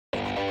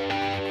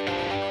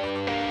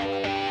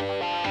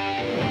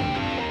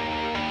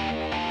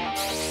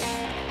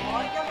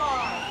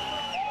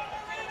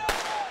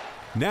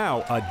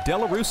Now, a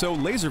Dello Russo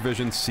Laser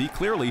Vision See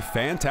Clearly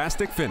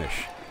Fantastic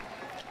Finish.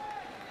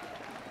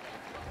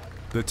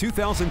 The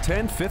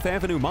 2010 Fifth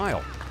Avenue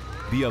Mile,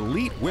 the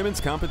elite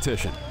women's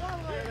competition.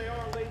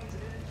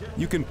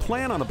 You can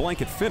plan on a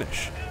blanket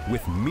finish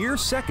with mere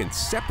seconds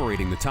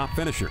separating the top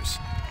finishers.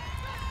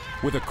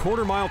 With a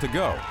quarter mile to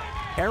go,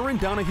 Erin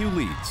Donahue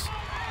leads.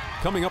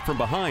 Coming up from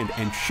behind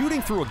and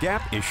shooting through a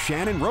gap is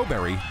Shannon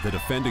Roberry, the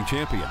defending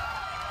champion.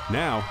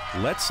 Now,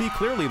 let's see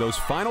clearly those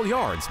final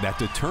yards that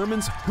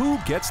determines who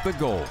gets the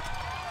gold.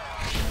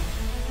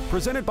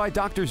 Presented by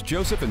Doctors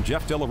Joseph and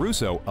Jeff Dello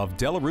Russo of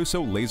Dello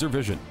Russo Laser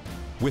Vision.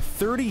 With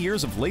 30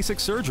 years of LASIK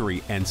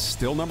surgery and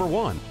still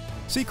 #1,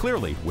 see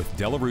clearly with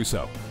Dello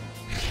Russo.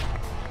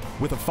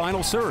 With a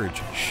final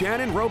surge,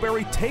 Shannon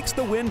Roberry takes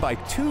the win by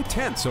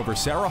 2/10 over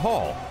Sarah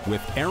Hall,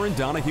 with Erin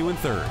Donahue in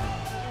third.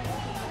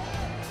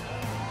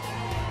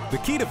 The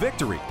key to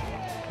victory,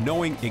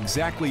 knowing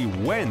exactly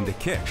when to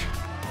kick.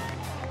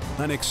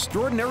 An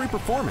extraordinary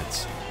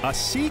performance, a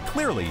See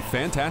Clearly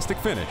Fantastic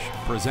Finish,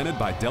 presented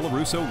by Dello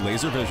Russo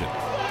Laser Vision.